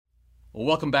Well,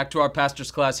 welcome back to our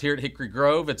pastor's class here at Hickory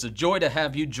Grove. It's a joy to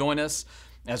have you join us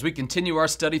as we continue our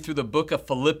study through the book of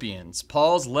Philippians,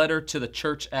 Paul's letter to the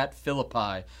church at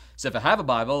Philippi. So if you have a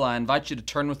Bible, I invite you to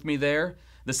turn with me there.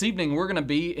 This evening, we're going to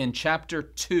be in chapter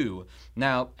 2.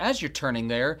 Now, as you're turning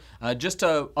there, just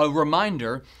a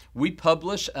reminder, we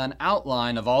publish an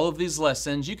outline of all of these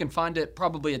lessons. You can find it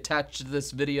probably attached to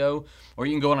this video, or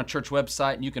you can go on a church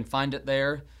website and you can find it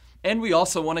there. And we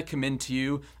also want to commend to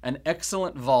you an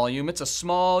excellent volume. It's a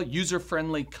small,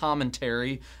 user-friendly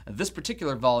commentary. This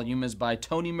particular volume is by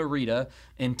Tony Merida,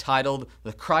 entitled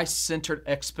The Christ-Centered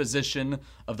Exposition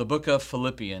of the Book of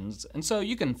Philippians. And so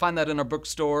you can find that in our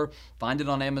bookstore, find it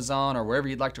on Amazon, or wherever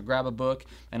you'd like to grab a book,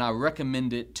 and I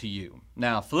recommend it to you.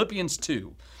 Now, Philippians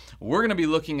 2, we're going to be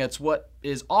looking at what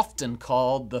is often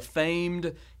called the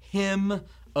famed hymn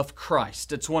of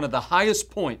Christ. It's one of the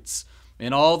highest points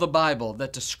in all the Bible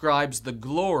that describes the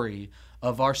glory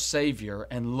of our Savior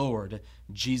and Lord,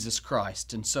 Jesus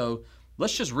Christ. And so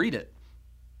let's just read it.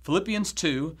 Philippians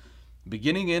 2,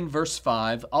 beginning in verse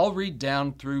 5. I'll read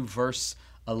down through verse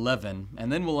 11,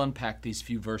 and then we'll unpack these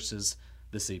few verses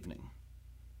this evening.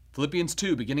 Philippians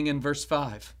 2, beginning in verse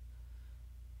 5.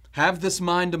 Have this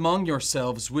mind among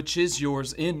yourselves, which is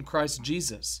yours in Christ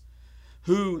Jesus,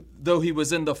 who, though he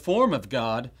was in the form of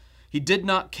God, he did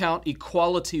not count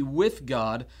equality with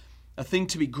God a thing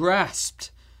to be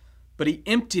grasped, but he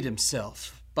emptied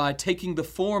himself by taking the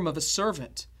form of a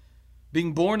servant.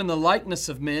 Being born in the likeness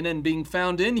of men and being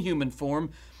found in human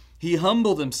form, he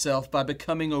humbled himself by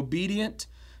becoming obedient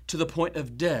to the point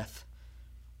of death,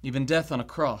 even death on a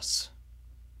cross.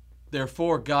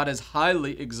 Therefore, God has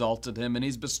highly exalted him, and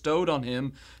he's bestowed on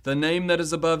him the name that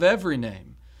is above every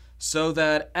name, so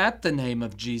that at the name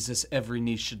of Jesus every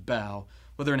knee should bow,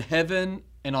 whether in heaven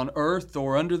and on earth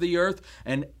or under the earth,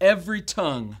 and every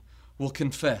tongue will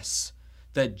confess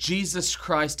that Jesus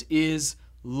Christ is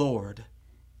Lord,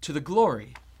 to the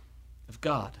glory of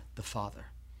God the Father.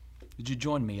 Would you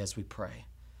join me as we pray?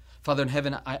 Father in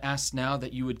heaven, I ask now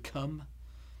that you would come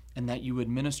and that you would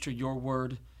minister your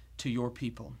word to your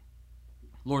people.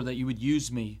 Lord, that you would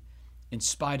use me in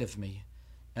spite of me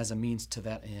as a means to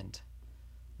that end.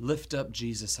 Lift up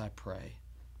Jesus, I pray,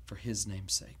 for his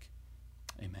name's sake.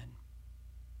 Amen.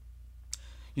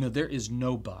 You know, there is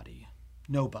nobody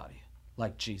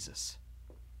like Jesus.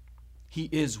 He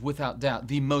is, without doubt,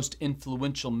 the most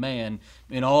influential man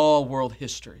in all world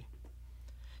history.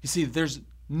 You see, there's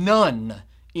none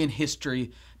in history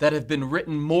that have been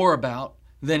written more about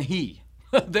than he.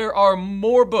 There are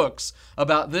more books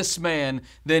about this man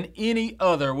than any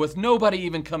other, with nobody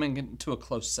even coming into a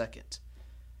close second.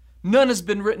 None has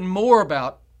been written more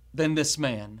about than this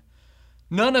man.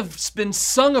 None has been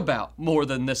sung about more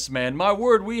than this man. My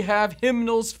word, we have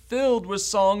hymnals filled with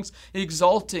songs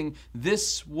exalting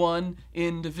this one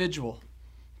individual.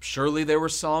 Surely there were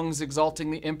songs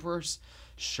exalting the emperors.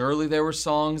 Surely there were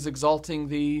songs exalting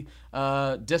the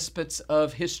despots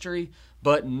of history.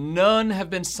 But none have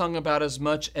been sung about as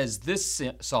much as this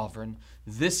sovereign,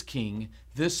 this king,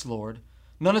 this Lord.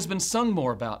 None has been sung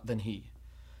more about than he.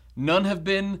 None have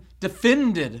been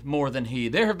defended more than he.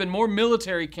 There have been more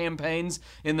military campaigns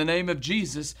in the name of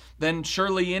Jesus than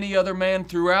surely any other man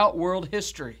throughout world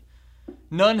history.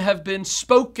 None have been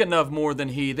spoken of more than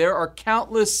he. There are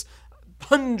countless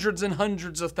hundreds and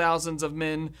hundreds of thousands of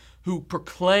men who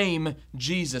proclaim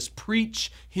Jesus, preach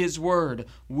his word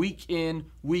week in,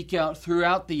 week out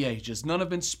throughout the ages. None have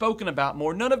been spoken about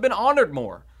more. None have been honored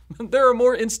more. There are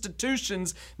more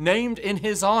institutions named in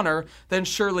his honor than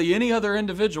surely any other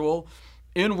individual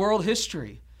in world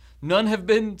history. None have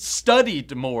been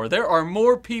studied more. There are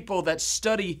more people that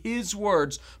study his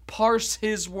words, parse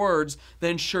his words,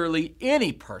 than surely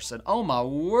any person. Oh my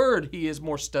word, he is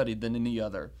more studied than any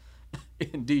other.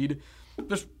 Indeed,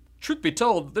 truth be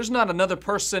told, there's not another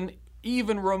person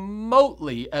even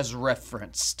remotely as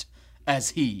referenced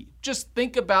as he. Just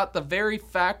think about the very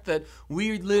fact that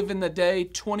we live in the day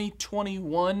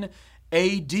 2021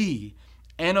 AD,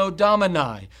 Anno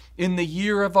Domini, in the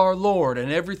year of our Lord,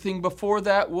 and everything before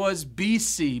that was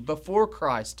BC, before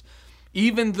Christ.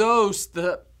 Even those,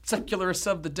 the secularists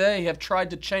of the day, have tried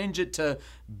to change it to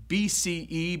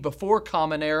BCE, before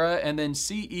Common Era, and then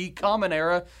CE, Common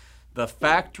Era. The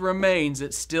fact remains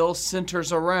it still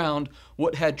centers around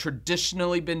what had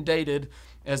traditionally been dated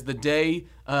as the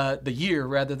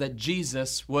year that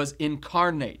Jesus was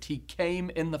incarnate. He came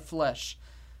in the flesh.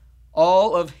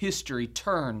 All of history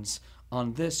turns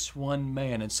on this one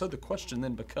man. And so the question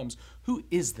then becomes, who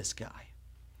is this guy?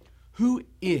 Who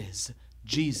is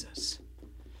Jesus?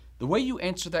 The way you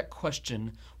answer that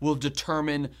question will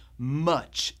determine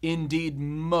much, indeed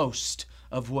most,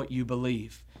 of what you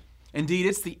believe. Indeed,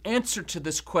 it's the answer to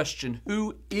this question,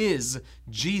 who is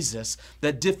Jesus,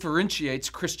 that differentiates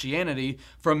Christianity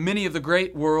from many of the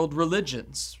great world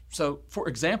religions. So, for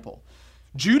example,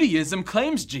 Judaism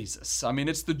claims Jesus. I mean,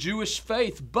 it's the Jewish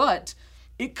faith, but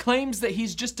it claims that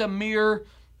he's just a mere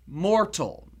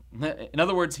mortal. In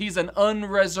other words, he's an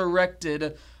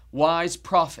unresurrected wise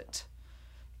prophet.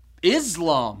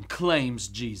 Islam claims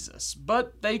Jesus,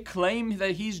 but they claim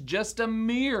that he's just a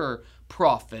mere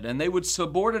prophet, and they would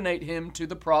subordinate him to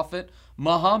the prophet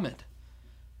Muhammad.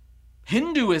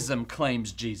 Hinduism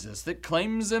claims Jesus, that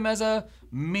claims him as a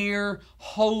mere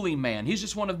holy man. He's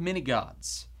just one of many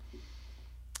gods.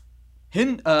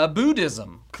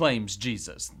 Buddhism claims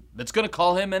Jesus, that's going to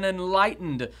call him an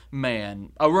enlightened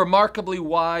man, a remarkably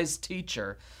wise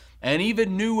teacher. And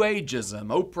even New Ageism,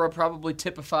 Oprah probably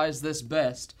typifies this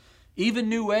best. Even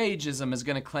New Ageism is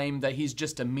going to claim that he's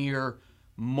just a mere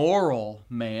moral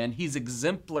man. He's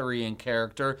exemplary in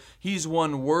character. He's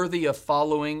one worthy of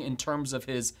following in terms of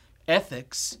his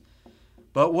ethics.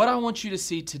 But what I want you to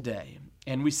see today,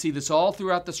 and we see this all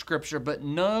throughout the scripture, but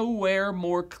nowhere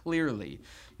more clearly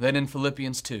than in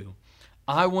Philippians 2,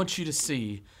 I want you to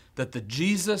see that the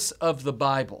Jesus of the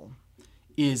Bible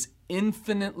is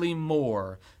infinitely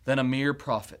more than a mere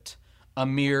prophet, a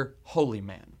mere holy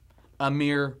man, a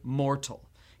mere mortal.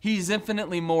 He's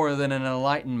infinitely more than an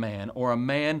enlightened man or a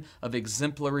man of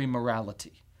exemplary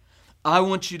morality. I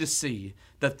want you to see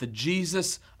that the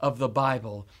Jesus of the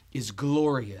Bible is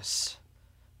glorious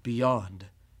beyond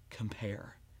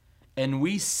compare. And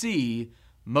we see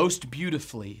most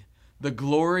beautifully the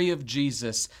glory of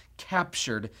Jesus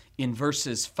captured in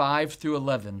verses 5 through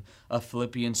 11 of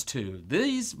Philippians 2.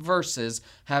 These verses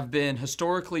have been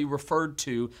historically referred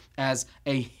to as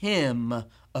a hymn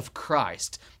of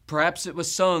Christ. Perhaps it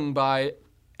was sung by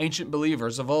ancient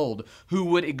believers of old who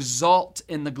would exalt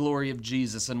in the glory of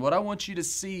Jesus. And what I want you to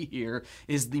see here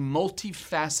is the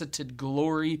multifaceted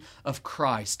glory of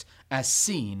Christ as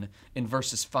seen in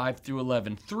verses 5 through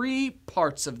 11. 3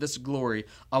 parts of this glory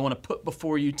I want to put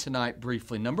before you tonight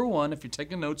briefly. Number 1, if you're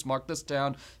taking notes, mark this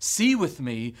down. See with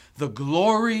me the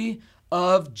glory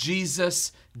of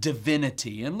Jesus'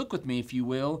 divinity. And look with me, if you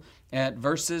will, at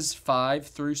verses 5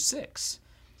 through 6.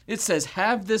 It says,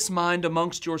 have this mind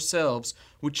amongst yourselves,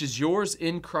 which is yours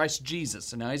in Christ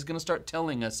Jesus. And now he's going to start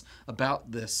telling us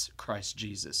about this Christ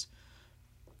Jesus.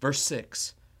 Verse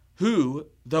 6, who,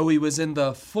 though he was in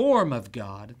the form of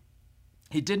God,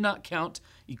 he did not count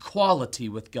equality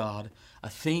with God a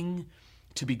thing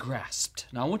to be grasped.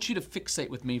 Now I want you to fixate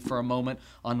with me for a moment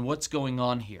on what's going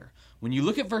on here. When you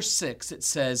look at verse 6, it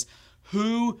says,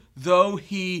 who, though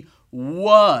he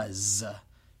was.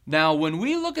 Now, when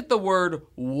we look at the word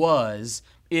was,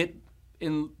 it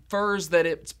infers that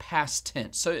it's past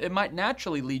tense. So it might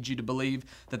naturally lead you to believe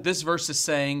that this verse is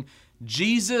saying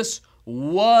Jesus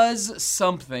was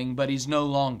something, but he's no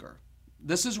longer.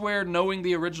 This is where knowing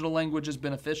the original language is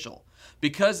beneficial.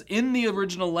 Because in the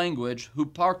original language,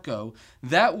 huparko,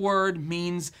 that word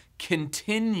means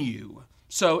continue.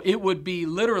 So it would be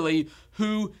literally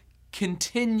who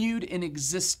continued in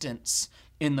existence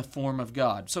in the form of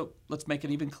God. So let's make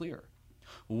it even clearer.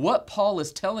 What Paul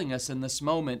is telling us in this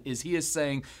moment is he is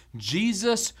saying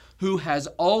Jesus who has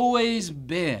always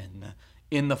been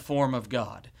in the form of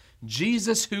God.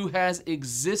 Jesus who has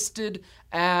existed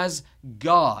as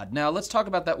God. Now let's talk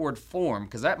about that word form,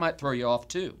 because that might throw you off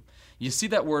too. You see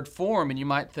that word form and you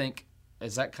might think,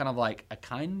 is that kind of like a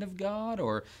kind of God?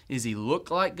 Or is he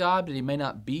look like God, but he may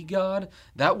not be God?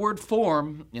 That word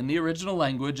form in the original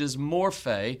language is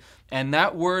morphe, and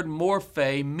that word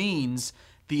morphe means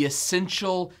the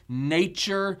essential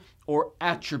nature or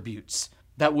attributes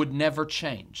that would never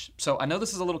change. So I know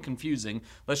this is a little confusing.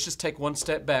 Let's just take one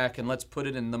step back and let's put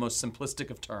it in the most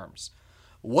simplistic of terms.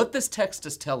 What this text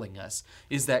is telling us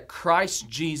is that Christ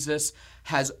Jesus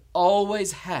has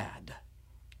always had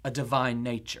a divine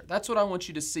nature. That's what I want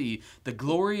you to see. The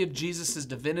glory of Jesus'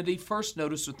 divinity. First,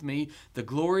 notice with me the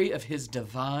glory of his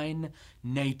divine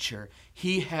nature.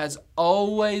 He has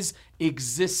always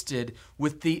existed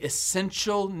with the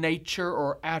essential nature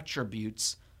or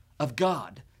attributes of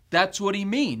God. That's what he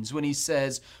means when he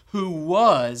says, who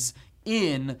was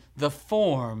in the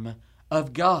form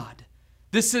of God.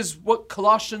 This is what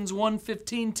Colossians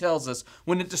 1:15 tells us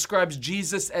when it describes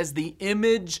Jesus as the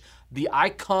image, the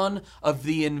icon of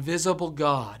the invisible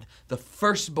God, the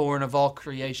firstborn of all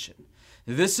creation.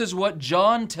 This is what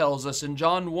John tells us in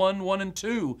John 1:1 and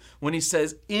 2 when he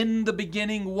says, in the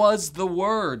beginning was the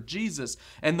Word, Jesus,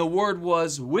 and the Word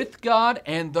was with God,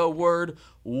 and the Word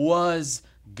was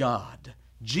God.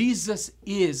 Jesus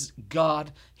is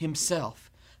God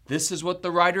himself. This is what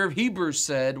the writer of Hebrews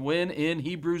said when in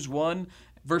Hebrews 1,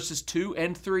 verses 2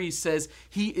 and 3 says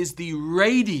he is the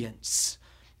radiance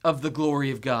of the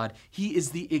glory of God. He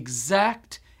is the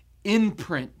exact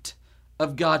imprint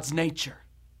of God's nature.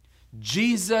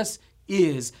 Jesus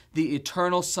is the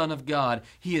eternal Son of God.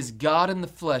 He is God in the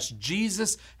flesh.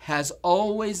 Jesus has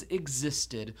always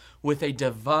existed with a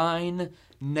divine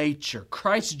nature.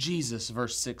 Christ Jesus,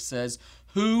 verse 6 says,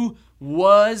 who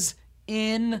was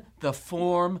in the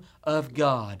form of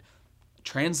God.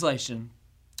 Translation,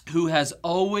 who has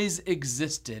always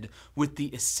existed with the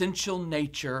essential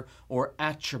nature or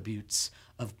attributes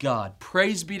of God.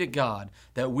 Praise be to God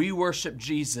that we worship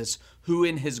Jesus, who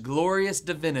in his glorious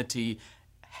divinity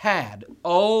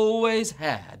always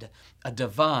had a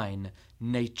divine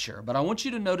nature. But I want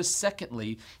you to notice,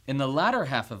 secondly, in the latter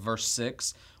half of verse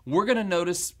 6, we're going to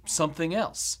notice something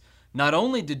else. Not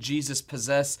only did Jesus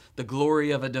possess the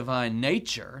glory of a divine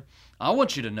nature, I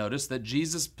want you to notice that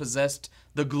Jesus possessed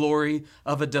the glory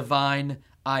of a divine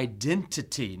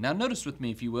identity. Now notice with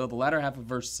me, if you will, the latter half of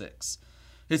verse 6.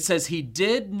 It says, he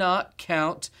did not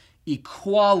count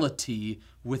equality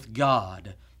with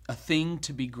God a thing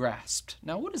to be grasped.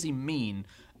 Now what does he mean,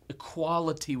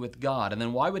 equality with God? And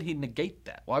then why would he negate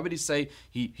that? Why would he say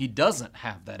he doesn't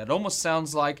have that? It almost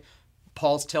sounds like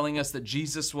Paul's telling us that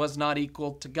Jesus was not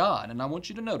equal to God. And I want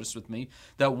you to notice with me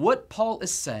that what Paul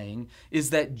is saying is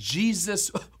that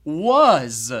Jesus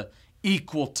was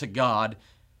equal to God,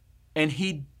 and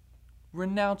he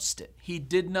renounced it. He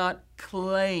did not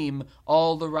claim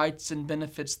all the rights and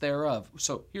benefits thereof.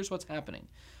 So here's what's happening.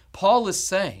 Paul is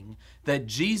saying that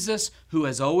Jesus, who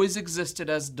has always existed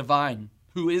as divine,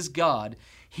 who is God,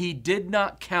 he did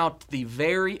not count the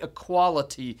very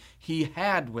equality he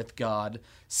had with God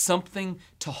something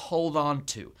to hold on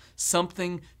to,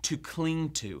 something to cling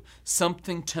to,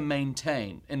 something to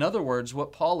maintain. In other words,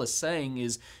 what Paul is saying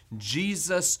is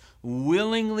Jesus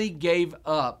willingly gave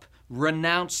up,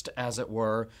 renounced, as it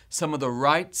were, some of the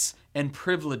rights and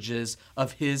privileges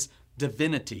of his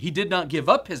divinity. He did not give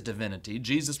up his divinity.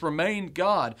 Jesus remained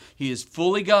God. He is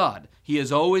fully God. He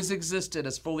has always existed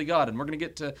as fully God, and we're going to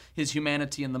get to his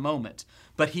humanity in the moment.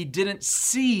 But he didn't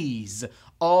seize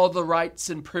all the rights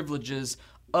and privileges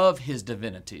of his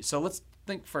divinity. So let's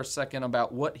think for a second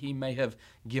about what he may have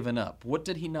given up. What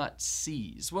did he not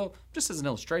seize? Well, just as an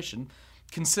illustration,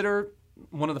 consider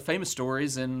one of the famous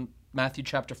stories in Matthew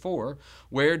chapter 4,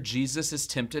 where Jesus is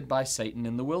tempted by Satan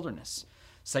in the wilderness.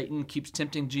 Satan keeps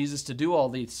tempting Jesus to do all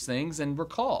these things, and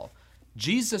recall,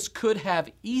 Jesus could have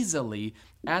easily,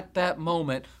 at that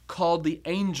moment, called the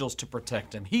angels to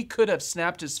protect him. He could have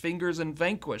snapped his fingers and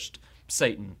vanquished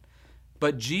Satan.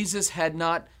 But Jesus had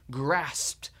not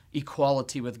grasped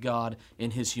equality with God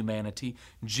in his humanity.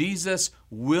 Jesus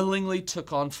willingly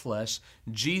took on flesh.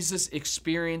 Jesus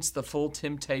experienced the full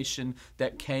temptation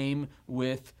that came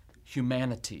with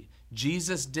humanity.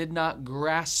 Jesus did not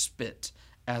grasp it,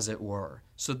 as it were.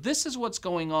 So this is what's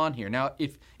going on here. Now,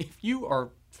 if you are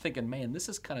thinking, man, this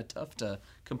is kind of tough to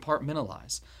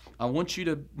compartmentalize, I want you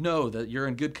to know that you're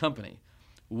in good company.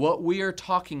 What we are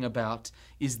talking about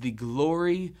is the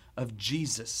glory of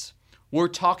Jesus. We're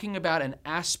talking about an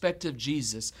aspect of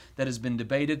Jesus that has been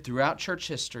debated throughout church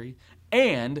history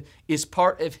and is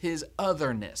part of his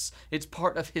otherness. It's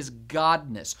part of his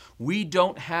godness. We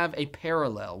don't have a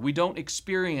parallel. We don't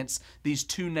experience these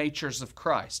two natures of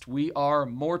Christ. We are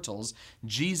mortals.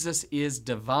 Jesus is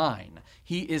divine.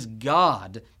 He is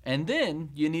God. And then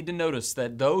you need to notice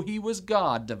that though he was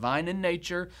God, divine in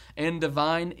nature and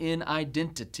divine in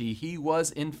identity, he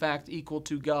was in fact equal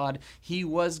to God. He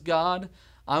was God.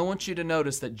 I want you to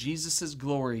notice that Jesus'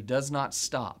 glory does not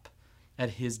stop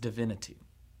at his divinity.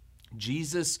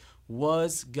 Jesus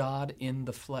was God in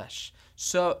the flesh.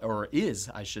 Or is,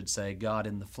 I should say, God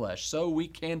in the flesh. So we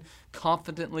can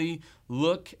confidently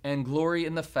look and glory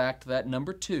in the fact that,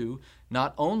 number two,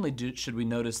 not only should we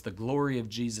notice the glory of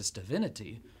Jesus'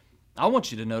 divinity, I want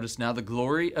you to notice now the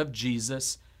glory of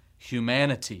Jesus'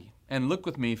 humanity. And look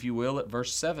with me, if you will, at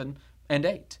verse 7 and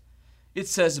 8. It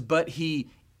says, but he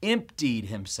emptied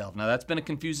himself. Now that's been a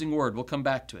confusing word. We'll come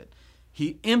back to it.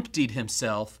 He emptied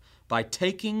himself by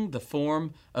taking the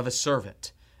form of a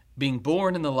servant. Being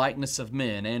born in the likeness of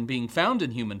men and being found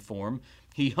in human form,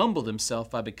 he humbled himself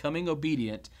by becoming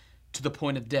obedient to the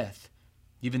point of death,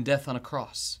 even death on a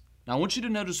cross. Now I want you to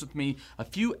notice with me a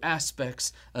few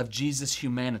aspects of Jesus'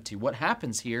 humanity. What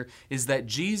happens here is that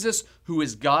Jesus, who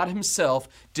is God himself,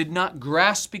 did not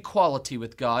grasp equality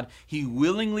with God. He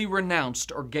willingly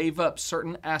renounced or gave up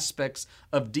certain aspects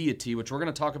of deity, which we're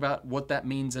going to talk about what that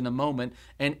means in a moment.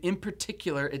 And in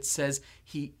particular, it says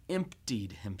he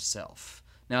emptied himself.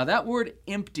 Now that word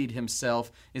emptied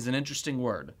himself is an interesting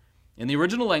word. In the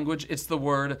original language, it's the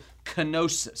word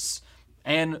kenosis.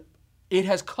 And it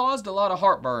has caused a lot of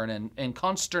heartburn and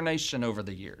consternation over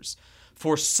the years.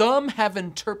 For some have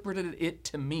interpreted it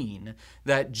to mean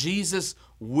that Jesus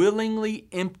willingly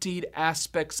emptied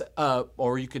aspects of,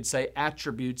 or you could say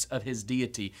attributes of his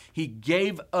deity. He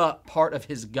gave up part of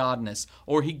his godness,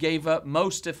 or he gave up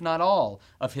most, if not all,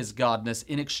 of his godness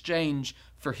in exchange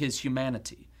for his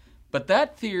humanity. But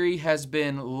that theory has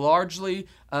been largely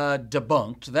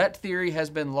debunked. That theory has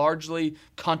been largely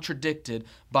contradicted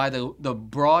by the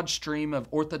broad stream of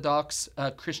Orthodox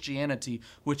Christianity,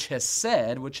 which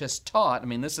has taught, I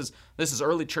mean, this is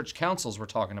early church councils we're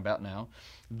talking about now.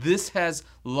 This has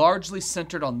largely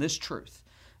centered on this truth,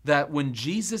 that when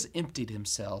Jesus emptied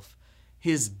himself,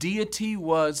 his deity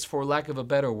was, for lack of a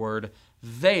better word,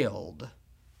 veiled,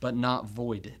 but not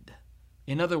voided.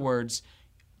 In other words,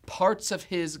 parts of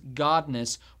his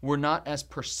godness were not as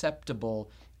perceptible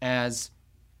as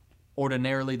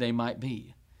ordinarily they might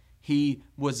be. He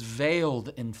was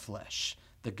veiled in flesh,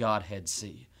 the Godhead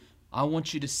see. I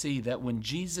want you to see that when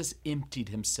Jesus emptied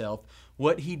himself,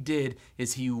 what he did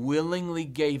is he willingly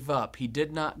gave up. He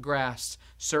did not grasp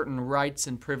certain rights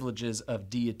and privileges of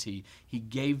deity. He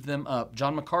gave them up.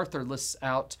 John MacArthur lists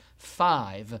out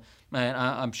 5. And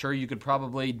I'm sure you could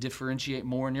probably differentiate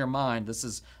more in your mind. This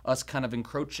is us kind of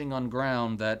encroaching on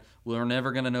ground that we're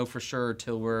never going to know for sure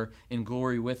till we're in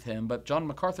glory with him. But John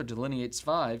MacArthur delineates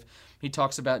 5. He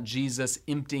talks about Jesus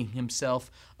emptying himself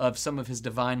of some of his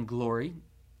divine glory,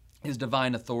 his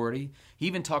divine authority. He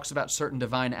even talks about certain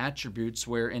divine attributes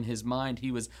where in his mind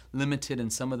he was limited in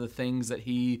some of the things that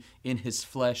he in his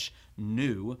flesh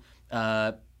knew.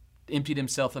 Emptied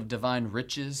himself of divine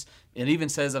riches. It even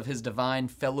says of his divine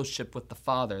fellowship with the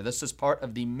Father. This is part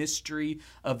of the mystery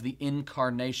of the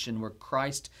incarnation, where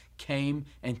Christ came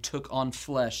and took on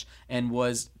flesh and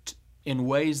was in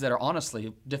ways that are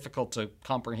honestly difficult to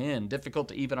comprehend, difficult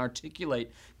to even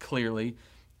articulate clearly.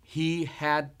 He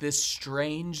had this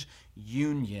strange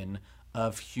union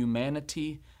of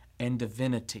humanity and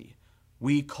divinity.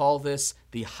 We call this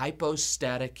the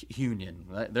hypostatic union.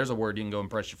 There's a word you can go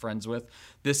impress your friends with.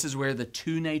 This is where the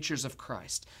two natures of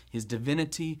Christ, his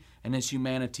divinity and his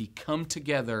humanity, come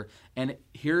together, and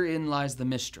herein lies the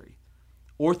mystery.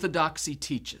 Orthodoxy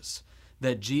teaches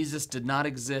that Jesus did not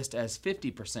exist as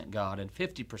 50% God and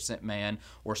 50% man,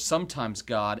 or sometimes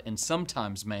God and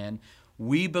sometimes man.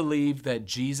 We believe that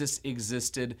Jesus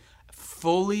existed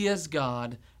fully as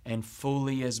God and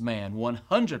fully as man,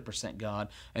 100% God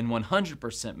and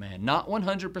 100% man. Not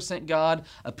 100% God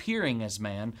appearing as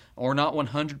man, or not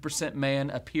 100%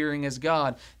 man appearing as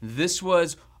God. This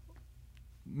was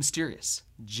mysterious.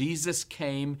 Jesus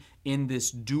came in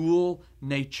this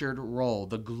dual-natured role,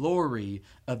 the glory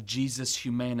of Jesus'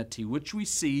 humanity, which we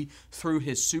see through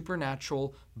his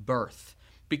supernatural birth.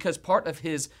 Because part of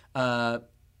his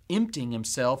emptying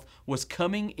himself was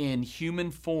coming in human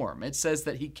form. It says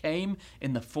that he came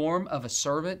in the form of a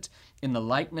servant in the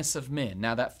likeness of men.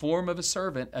 Now that form of a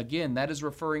servant, again, that is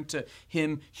referring to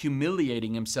him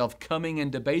humiliating himself, coming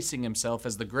and debasing himself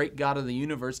as the great God of the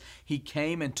universe. He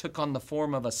came and took on the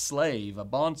form of a slave, a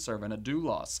bondservant, a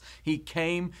doulos. He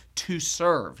came to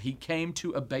serve. He came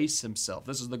to abase himself.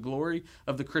 This is the glory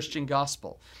of the Christian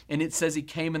gospel. And it says he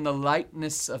came in the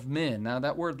likeness of men. Now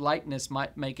that word likeness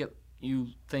might make it you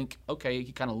think, okay,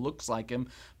 he kind of looks like him.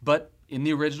 But in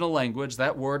the original language,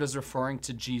 that word is referring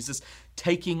to Jesus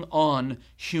taking on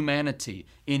humanity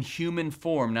in human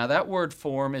form. Now, that word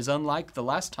form is unlike the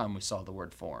last time we saw the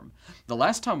word form. The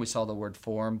last time we saw the word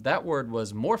form, that word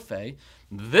was morphe.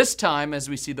 This time, as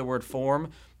we see the word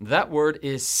form, that word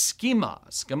is schema,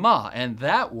 and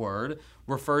that word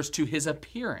refers to his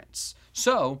appearance.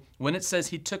 So, when it says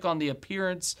he took on the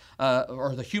appearance,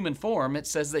 or the human form, it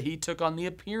says that he took on the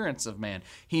appearance of man.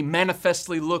 He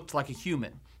manifestly looked like a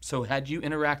human. So, had you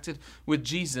interacted with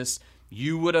Jesus,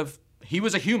 he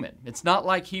was a human. It's not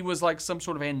like he was like some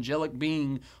sort of angelic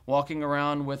being walking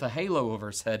around with a halo over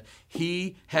his head.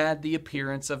 He had the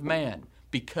appearance of man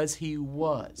because he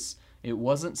was. It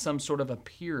wasn't some sort of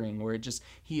appearing where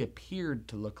he appeared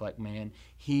to look like man.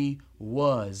 He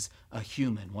was a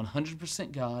human,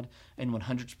 100% God and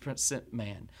 100%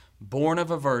 man. Born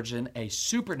of a virgin, a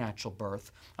supernatural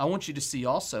birth. I want you to see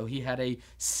also he had a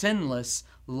sinless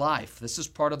life. This is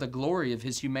part of the glory of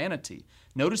his humanity.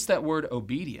 Notice that word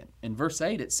obedient. In verse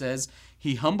 8 it says,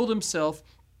 he humbled himself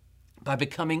by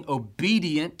becoming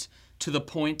obedient to the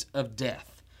point of death.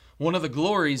 One of the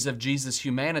glories of Jesus'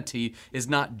 humanity is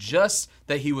not just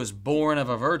that he was born of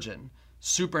a virgin,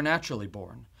 supernaturally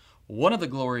born. One of the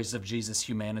glories of Jesus'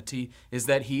 humanity is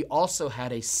that he also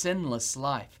had a sinless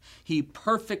life. He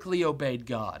perfectly obeyed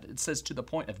God. It says to the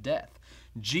point of death.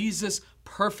 Jesus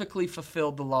perfectly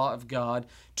fulfilled the law of God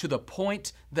to the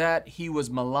point that he was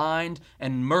maligned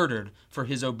and murdered for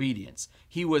his obedience.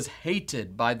 He was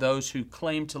hated by those who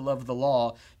claimed to love the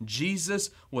law.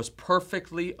 Jesus was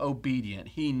perfectly obedient.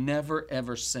 He never,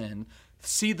 ever sinned.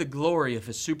 See the glory of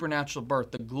his supernatural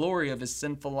birth, the glory of his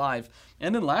sinful life.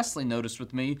 And then lastly, notice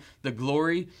with me, the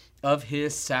glory of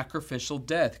his sacrificial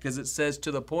death, because it says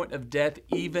to the point of death,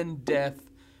 even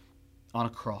death on a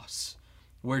cross,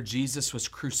 where Jesus was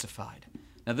crucified.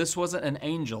 Now, this wasn't an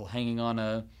angel hanging on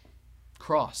a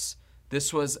cross.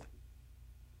 This was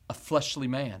a fleshly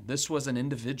man. This was an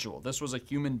individual. This was a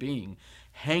human being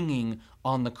hanging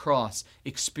on the cross,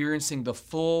 experiencing the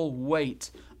full weight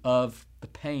of the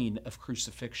pain of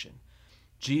crucifixion.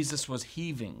 Jesus was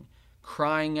heaving,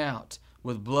 crying out,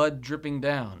 with blood dripping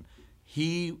down.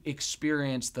 He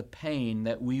experienced the pain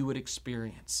that we would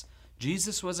experience.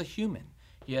 Jesus was a human.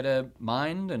 He had a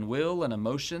mind and will and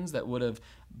emotions that would have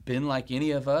been like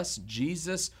any of us.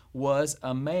 Jesus was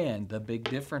a man. The big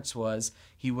difference was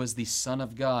he was the Son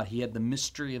of God. He had the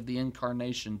mystery of the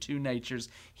incarnation, two natures.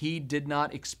 He did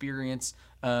not experience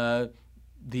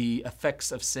the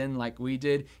effects of sin like we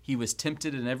did. He was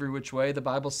tempted in every which way, the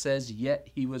Bible says, yet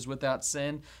he was without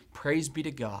sin. Praise be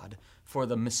to God for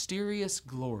the mysterious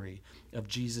glory of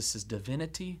Jesus'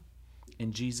 divinity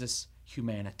and Jesus'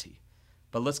 humanity.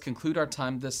 But let's conclude our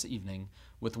time this evening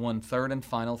with one third and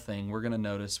final thing. We're going to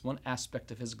notice one aspect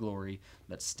of his glory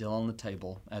that's still on the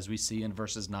table, as we see in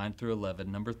verses 9 through 11.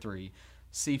 Number 3,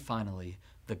 see finally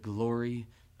the glory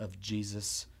of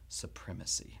Jesus'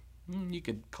 supremacy. You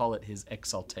could call it his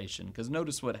exaltation, because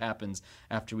notice what happens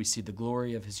after we see the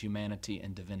glory of his humanity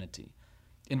and divinity.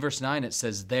 In verse 9 it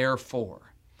says,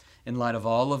 therefore, in light of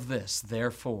all of this,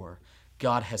 therefore,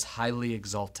 God has highly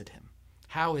exalted him.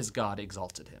 How has God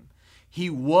exalted him? He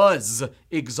was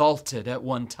exalted at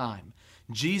one time.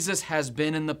 Jesus has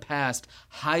been in the past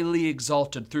highly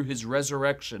exalted through his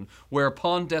resurrection, where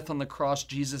upon death on the cross,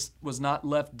 Jesus was not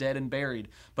left dead and buried,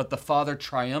 but the Father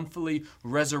triumphantly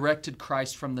resurrected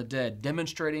Christ from the dead,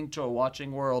 demonstrating to a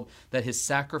watching world that his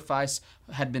sacrifice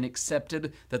had been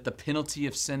accepted, that the penalty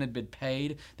of sin had been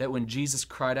paid, that when Jesus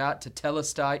cried out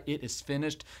tetelestai, it is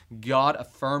finished, God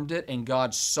affirmed it, and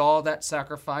God saw that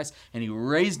sacrifice, and he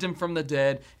raised him from the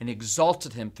dead and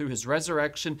exalted him through his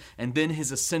resurrection and then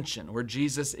his ascension, where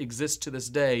Jesus exists to this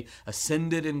day,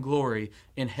 ascended in glory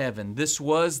in heaven. This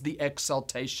was the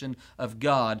exaltation of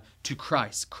God to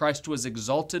Christ. Christ was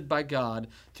exalted by God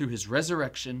through his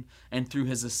resurrection and through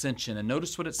his ascension. And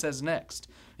notice what it says next.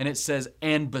 And it says,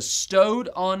 and bestowed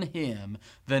on him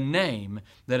the name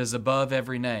that is above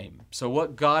every name. So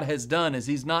what God has done is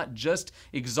he's not just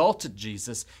exalted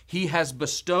Jesus, he has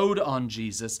bestowed on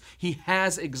Jesus. He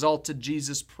has exalted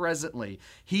Jesus presently.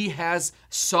 He has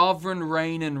sovereign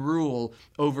reign and rule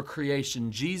over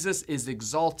creation. Jesus is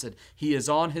exalted. He is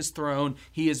on his throne.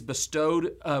 He has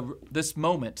bestowed this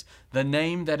moment the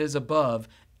name that is above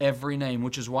every name,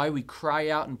 which is why we cry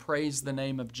out and praise the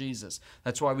name of Jesus.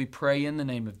 That's why we pray in the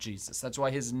name of Jesus. That's why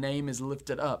his name is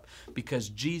lifted up, because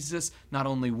Jesus not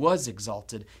only was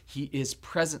exalted, he is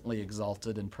presently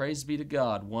exalted. And praise be to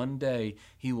God, one day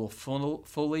he will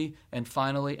fully and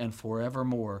finally and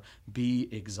forevermore be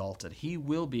exalted. He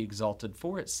will be exalted,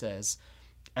 for it says,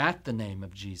 at the name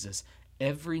of Jesus,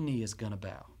 every knee is going to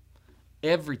bow.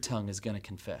 Every tongue is going to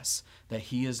confess that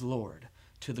he is Lord,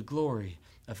 to the glory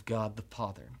of God the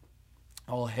Father.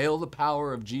 Oh, hail the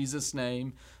power of Jesus'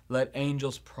 name. Let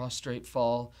angels prostrate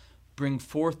fall. Bring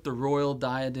forth the royal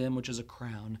diadem, which is a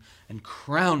crown, and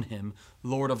crown him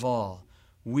Lord of all.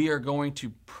 We are going to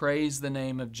praise the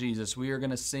name of Jesus. We are going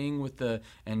to sing with the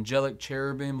angelic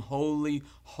cherubim, holy,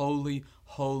 holy,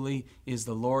 holy is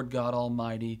the Lord God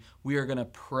Almighty. We are going to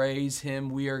praise him.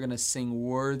 We are going to sing,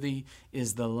 worthy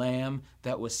is the Lamb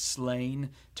that was slain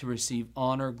to receive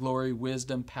honor, glory,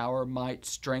 wisdom, power, might,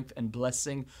 strength, and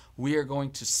blessing. We are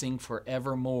going to sing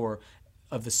forevermore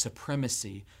of the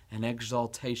supremacy and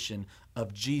exaltation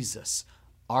of Jesus,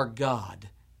 our God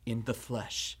in the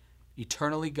flesh,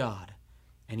 eternally God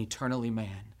and eternally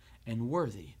man, and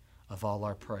worthy of all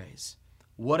our praise.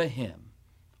 What a hymn,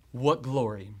 what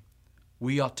glory.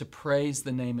 We ought to praise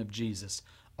the name of Jesus,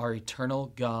 our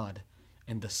eternal God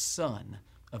and the Son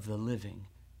of the living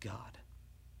God.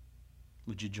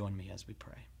 Would you join me as we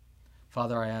pray?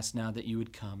 Father, I ask now that you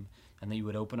would come and that you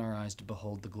would open our eyes to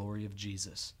behold the glory of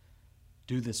Jesus.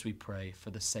 Do this, we pray, for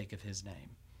the sake of his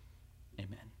name.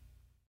 Amen.